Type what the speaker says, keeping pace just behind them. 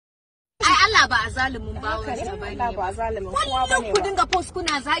Allah ba zalimin bawo ne bane. Allah ba zalimin kowa bane. Ku dinga post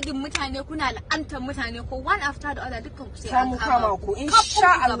kuna zagin mutane, kuna la'antar mutane ko one after the other dukkan ku sai an kama ku.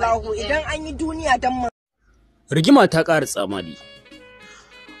 Insha Allah idan an yi duniya dan rigima ta ƙara tsamari.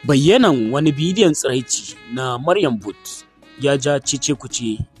 Bayyanan wani bidiyon tsiraici na Maryam But ya ja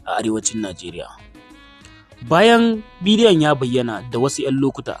cece-kuce a arewacin Najeriya. Bayan bidiyon ya bayyana da wasu 'yan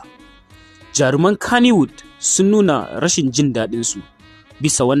lokuta, jaruman Kannywood sun nuna rashin jin daɗinsu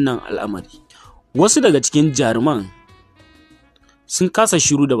bisa wannan al'amari. Wasu daga cikin jaruman sun kasa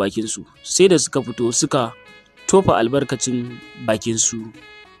shiru da bakinsu, sai da suka fito suka tofa albarkacin bakinsu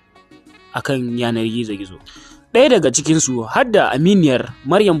akan yanar gizo-gizo. Ɗaya daga cikinsu har da aminiyar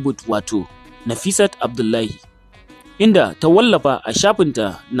Maryam But wato Nafisat Abdullahi, inda ta wallafa a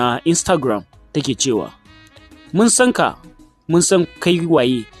shafinta na Instagram take cewa, mun san ka, mun san kai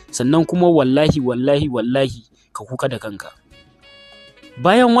waye, sannan kuma wallahi ka kuka da kanka.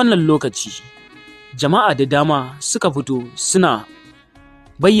 Bayan wannan lokaci, jama'a da dama suka fito suna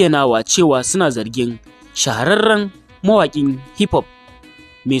bayyanawa cewa suna zargin shahararren mawaƙin hip hop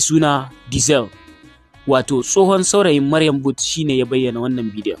mai suna Diesel, wato tsohon saurayin Maryam But shine ya bayyana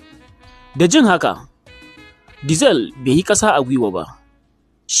wannan bidiyon. Da jin haka, Diesel bai yi ƙasa a gwiwa ba,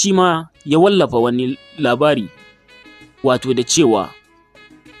 shi ma ya wallafa wani labari wato da cewa,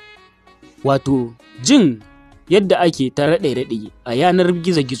 wato jin yadda ake ta raɗe-raɗe a yanar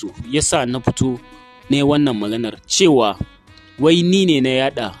gizo-gizo ya sa na fito ne wannan maganar cewa wai ni ne na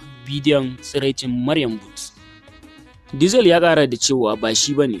yada bidiyon tsiraicin Maryam But. Diesel ya ƙara da cewa ba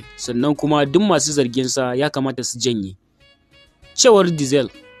shi ba ne, sannan kuma duk masu zarginsa ya kamata su janye. Cewar Diesel,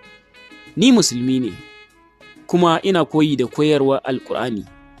 ni musulmi ne, kuma ina koyi da koyarwar Alƙur'ani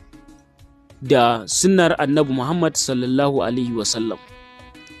da sunnar Annabi Muhammad sallallahu Alaihi wasallam.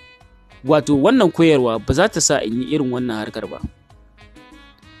 Wato wannan koyarwa ba za ta sa in yi irin wannan harkar ba.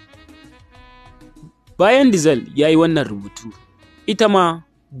 Bayan Diesel ya yi wannan rubutu, ita ma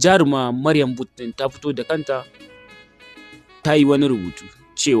jaruma Maryam But ta fito da kanta ta yi wani rubutu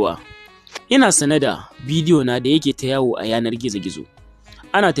cewa, ina sane da bidiyo na da yake ta yawo a yanar gizo-gizo,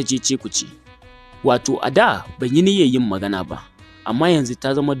 ana ta cece kuce. Wato a da ban yi niyyar yin magana ba, amma yanzu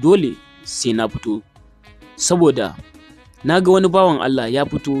ta zama dole sai na fito, saboda na ga wani bawan Allah ya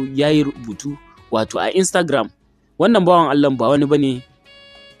fito ya yi rubutu wato a Instagram. Wannan bawan Allah ba wani bane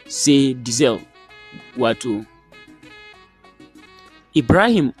sai Diesel, wato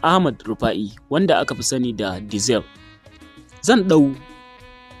Ibrahim Ahmad Rufa'i, wanda aka fi sani da Diesel. Zan ɗau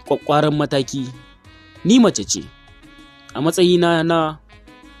ƙwaƙƙwaran mataki, ni mace ce, a matsayina na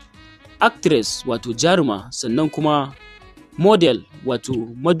actress wato jaruma, sannan kuma model wato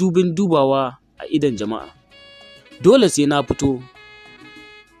madubin dubawa a idon jama'a. Dole sai na fito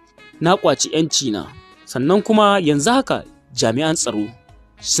na ƙwaci 'yanci na, sannan kuma yanzu haka jami'an tsaro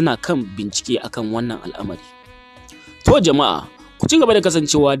suna kan bincike akan wannan al'amari. To jama'a, ku ci gaba da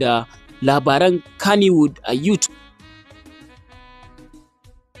kasancewa da labaran Kannywood a YouTube.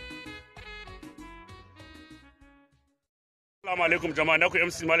 Assalamu alaikum jama'a, na ku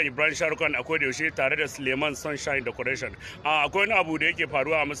MC Malam Ibrahim Sharukan a koda yaushe tare da Suleiman Sunshine Decoration. Akwai wani abu da yake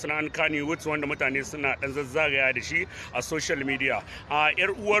faruwa a masana'antar Kannywood wanda mutane suna dan zazzagaya da shi a social media. Yar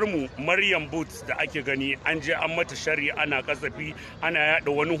uwarmu Maryam But da ake gani an je an mata shari, ana kasafi, ana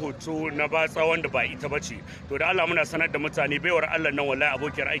yada wani hoto na batsa wanda ba ita bace. To da Allah muna sanar da mutane, baiwar Allah nan wallahi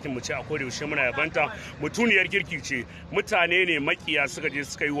abokiyar aikin mu ce a koda yaushe muna yabanta, mutuniyar kirki ce. Mutane ne makiya suka je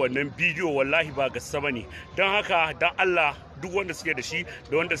suka yi wannan bidiyo, wallahi ba gaske bane. Don haka dan Allah duk wanda suke da shi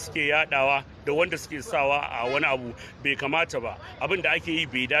da wanda suke yadawa da wanda suke sawa a wani abu bai kamata ba, abin da ake yi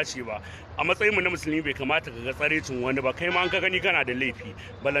bai dace ba. A matsayin mu na musulmi bai kamata ka ga tsarecin wani ba, kai ma an ka gani kana da laifi,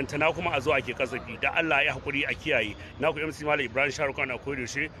 balantana kuma a zo ake kasafi. Da Allah ya hakuri a kiyaye. Na ku MC Malam Ibrahim Sharukan a koda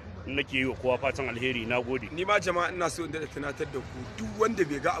yaushe nake yi wa kowa fatan alheri. Na gode. Ni ma jama'a ina so in da tunatar da ku, duk wanda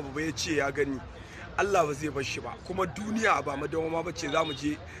bai ga abu ba ya ce ya gani, Allah ba zai bar shi ba, kuma duniya ba madawama ba ce, za mu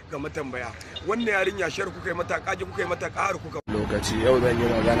je ga matambaya. Wannan yarinya shar kuka yi mata, kaji kuka yi mata, ƙahar kuka. Lokaci yau zan yi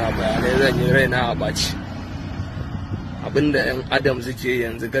magana, bayanai zan yi, raina a ɓaci. Abinda 'yan adam suke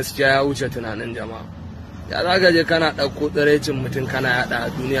yanzu gaskiya ya wuce tunanin jama'a. Ya za ka je kana ɗauko tsiraicin mutum kana yaɗa a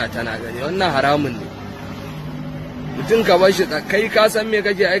duniya tana gani, wannan haramun ne. Mutum ka bar shi, kai ka san me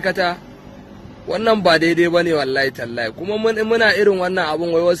kake aikata? Wannan ba daidai ba ne wallahi tallahi. Kuma muna irin wannan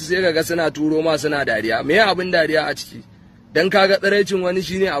abun, wai wasu sai kaga suna turo ma suna dariya. Me ya abin dariya a ciki? Dan kaga tsiraicin wani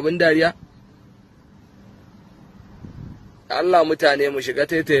shine abin dariya? Allah mutane mu shiga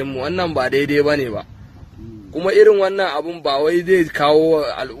taitayin mu, wannan ba daidai ba ne ba. Kuma irin wannan abun ba wai zai kawo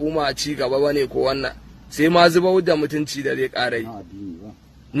al'umma ci gaba ba ne ko wannan. Sai ma zuba da mutunci da zai ƙara yi.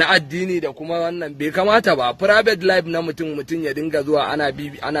 na addini da kuma wannan bai kamata ba. Private life na mutum ya dinga zuwa ana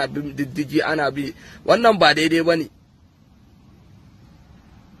bin diddigi ana bi, wannan ba daidai bane.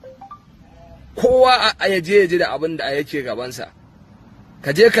 Kowa ya je da abin da yake gabansa.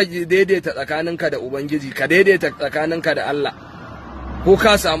 Ka je ka daidaita tsakaninka da Ubangiji, ka daidaita tsakaninka da Allah, ko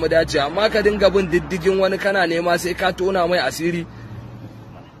ka samu dace. Amma ka dinga bin diddigin wani kana nema sai ka tona mai asiri,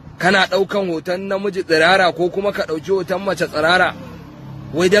 kana ɗaukan hoton namiji tsirara ko kuma ka ɗauki hoton mace tsirara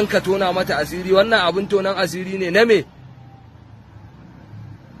wai dan ka tona mata asiri. Wannan abin tonan asiri ne na me?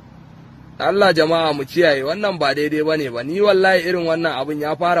 Allah jama'a mu kiyaye, wannan ba daidai bane ba. Ni wallahi irin wannan abin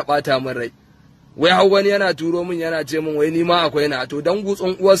ya fara ɓata min rai. Wai hau wani yana turo min yana ce min wai ni ma akwai na, to dan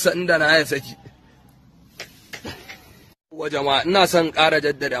gutsun uwarsa inda na ya saki. Wa jama'a ina son ƙara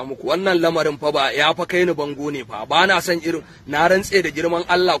jaddada muku wannan lamarin fa ba ya fa kai ni bango ne fa, ba na son irin, na rantse da girman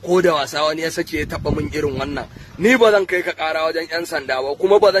Allah ko da wasa wani ya sake ya taɓa min irin wannan, ni ba zan kai ka ƙara wajen 'yan sanda ba,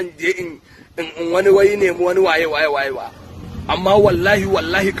 kuma ba zan je in wani wai nemi wani waye ba. Amma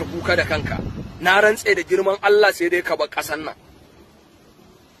wallahi ka kuka da kanka, na rantse da girman Allah sai dai ka bar ƙasan nan.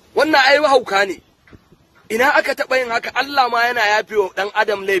 Wannan ai hauka ne. Ina aka taɓa yin haka? Allah ma yana yafe wa ɗan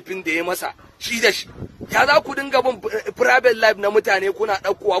adam laifin da ya masa shi da shi. Ya za ku dinga bin private life na mutane kuna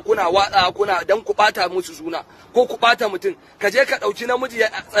ɗaukowa kuna watsa kuna dan ku ɓata musu suna ko ku ɓata mutum. Ka je ka ɗauki namiji ya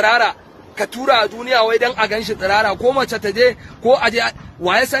tsirara ka tura a duniya wai dan a ganshi tsirara, ko mace ta je ko a je,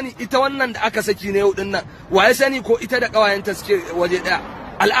 waye sani ita wannan da aka saki na yau din nan, waye sani ko ita da ƙawayenta suke waje ɗaya.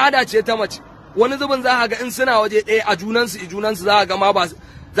 Al'ada ce ta mace. Wani zubin za ga in suna waje ɗaya a junansu za ga ma ba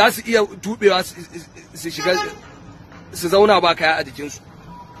za su iya tubewa su shiga su zauna ba kaya a jikinsu.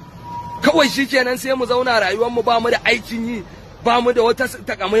 Kawai shikenan sai mu zauna rayuwar mu ba mu da aikin yi, ba mu da wata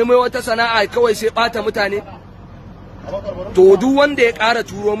takamaimai wata sana'a, kawai sai bata mutane. To duk wanda ya ƙara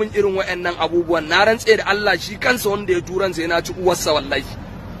turo min irin waɗannan abubuwan, na rantse da Allah shi kansa wanda ya turan sai na ci uwarsa wallahi.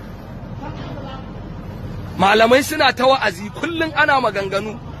 Malamai suna ta wa'azi kullun ana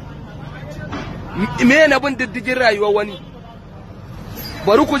maganganu. Me na bin diddigin rayuwar wani?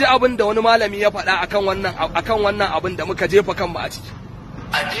 Bari ku ji abin da wani malami ya faɗa akan wannan abin da muka jefa kanmu a ciki.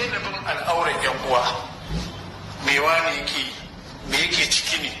 A daina bin al'auran yan uwa, me wani yake, me yake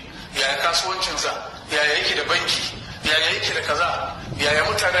ciki ne, yaya kasuwancinsa, yaya yake da banki, yaya yake da kaza, yaya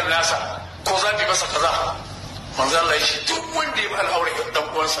mutanen nasa, ko za mu masa kaza. Manzo Allah ya ce duk wanda ya bi al'auran dan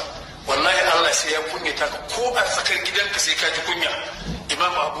uwansa, wallahi Allah sai ya kunyata ka, ko a tsakar gidanka sai ka ji kunya.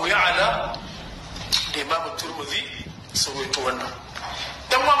 Imam Abu Ya'la da Imam Turmudi sun rawaito wannan.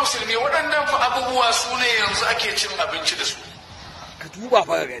 Dan ma musulmi waɗannan fa abubuwa su ne yanzu ake cin abinci da su. Ka duba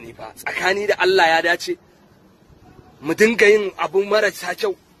fa gani fa, tsakani da Allah ya dace mu dinga yin abun marasa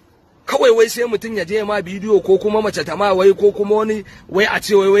kyau. Kawai wai sai mutum ya je ma bidiyo ko kuma mace ta ma wai ko kuma wani wai a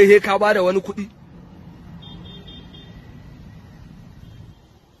ce wai he ka bada wani kuɗi.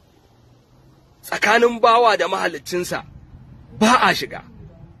 Tsakanin bawa da mahaliccinsa ba a shiga.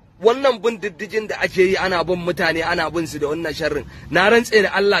 Wannan bin diddigin da ake yi ana bin mutane ana bin su da wannan sharrin, na rantse da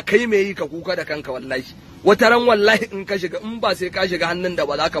Allah kai me yi ka kuka da kanka wallahi. Wata ran wallahi in ka shiga, in ba sai ka shiga hannun da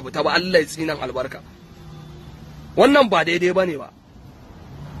ba za ka fita ba, Allah ya tsinan albarka. Wannan ba daidai bane ba.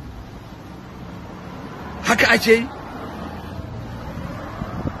 Haka ake yi.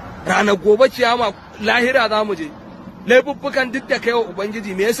 Ranar gobe kiyama lahira za mu je. Laifuffukan duk da kai wa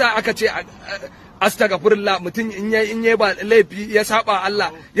Ubangiji, me yasa aka ce astaghfirullah, mutum in yayi ba laifi ya saba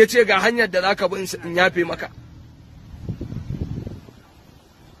Allah ya ce ga hanyar da zaka bi in yafe maka.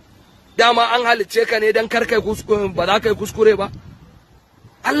 Dama an halicce ka ne dan kar kai kuskure, ba za ka yi kuskure ba.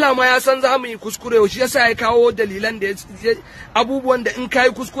 Allah ma ya san za mu yi kuskure, shi yasa ya kawo dalilan da abubuwan da in ka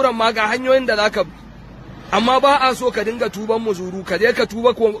yi kuskuren ma ga hanyoyin da zaka bi. Amma ba a so ka dinga tuban muzuru, ka je ka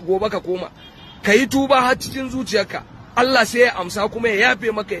tuba gobe ka koma. Ka yi tuba har cikin zuciyarka, Allah sai ya amsa kuma ya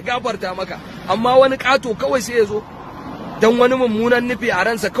yafe maka, ya gafarta maka. Amma wani ƙato kawai sai ya zo dan wani mummunan nufi a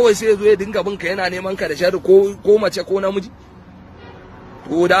ransa, kawai sai ya zo ya dinga binka yana neman ka da sharri ko mace ko namiji.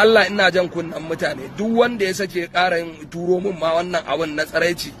 To da Allah ina jan kunnan mutane, duk wanda ya sake ƙara yin turo min ma wannan abin na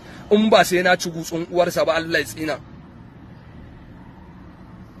tsaraici, in ba sai na ci gutsun uwarsa ba, Allah ya tsina.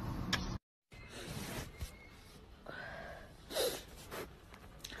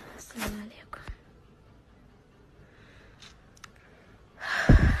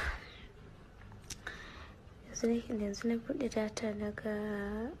 yanzu na buɗe data na ga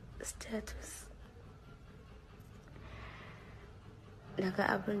status daga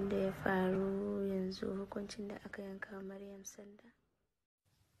abin da ya faru yanzu, hukuncin da aka yanka Maryam Sanda.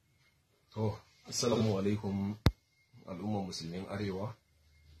 To, assalamu alaikum al'ummar musulmin arewa.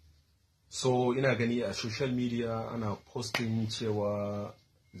 So ina gani a social media ana posting cewa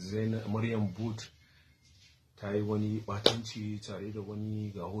Maryam Boot ta yi wani batanci tare da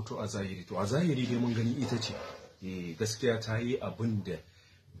wani ga hoto a zahiri. To a zahiri dai mun gani ita ce gaskiya ta yi abin da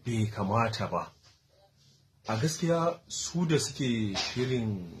bai kamata ba. A gaskiya su da suke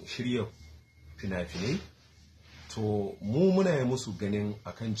shirya fina-finai, to mu muna yi musu ganin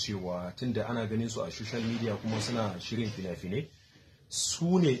akan cewa tunda ana ganin su a social media kuma suna shirin fina-finai,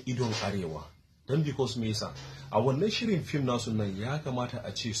 su ne idon arewa. Don because me yasa a wannan shirin fim nasu nan ya kamata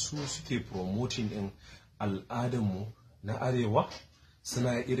a ce su suke promoting din al'adarmu na arewa,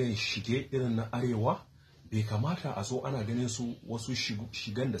 suna irin shige irin na arewa. Bai kamata a so ana ganin su wasu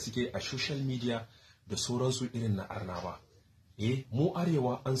shigan da suke a social media da sauransu irin na arna ba. Mu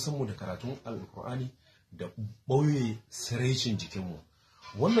arewa an san mu da karatun alkur'ani da ɓoye tsiraicin jikinmu.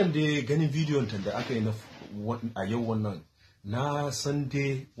 Wannan dai ganin bidiyon da aka yi a yau wannan, na san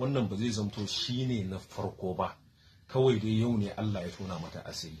dai wannan ba zai zamto shine na farko ba, kawai dai yau ne Allah ya tona mata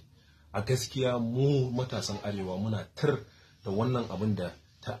asiri. A gaskiya mu matasan arewa muna tar da wannan abin da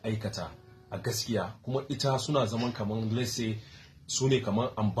ta aikata a gaskiya, kuma ita suna zaman kaman let's say su ne kaman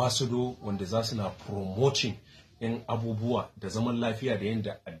ambassador wanda za su na promoting in abubuwa da zaman lafiya da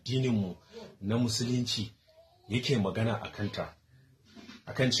yadda addininmu na musulunci yake magana a kanta,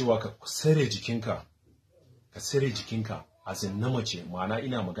 akan cewa ka sare jikinka a na mace, ma'ana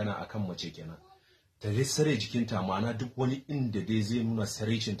ina magana akan mace kenan, ta dai sare jikinta, ma'ana duk wani inda dai zai nuna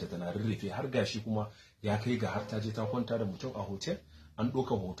saraicinta tana rurrufe, har gashi kuma ya kai ga har ta je ta kwanta da mutum a hotel, an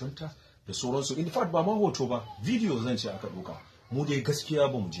ɗauka hotonta da sauransu. In fact ba ma hoto ba, video zan ce aka ɗauka. Mu dai gaskiya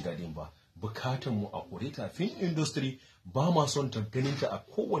ba mu ji daɗin ba. Bukatan mu a kureta film industry ba ma son ta ganin ta a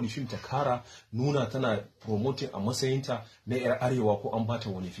kowane film ta kara nuna tana promoting a matsayinta na yar arewa ko an bata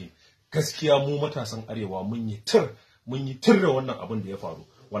wani film. Gaskiya mu matasan arewa mun yi tir da wannan abin da ya faru.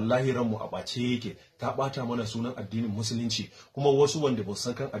 Wallahi ranmu a ɓace yake, ta ɓata mana sunan addinin musulunci, kuma wasu wanda ba su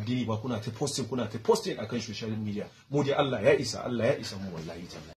san kan addini ba kuna ta posting akan social media. Mu dai Allah ya isa mu wallahi tallahi.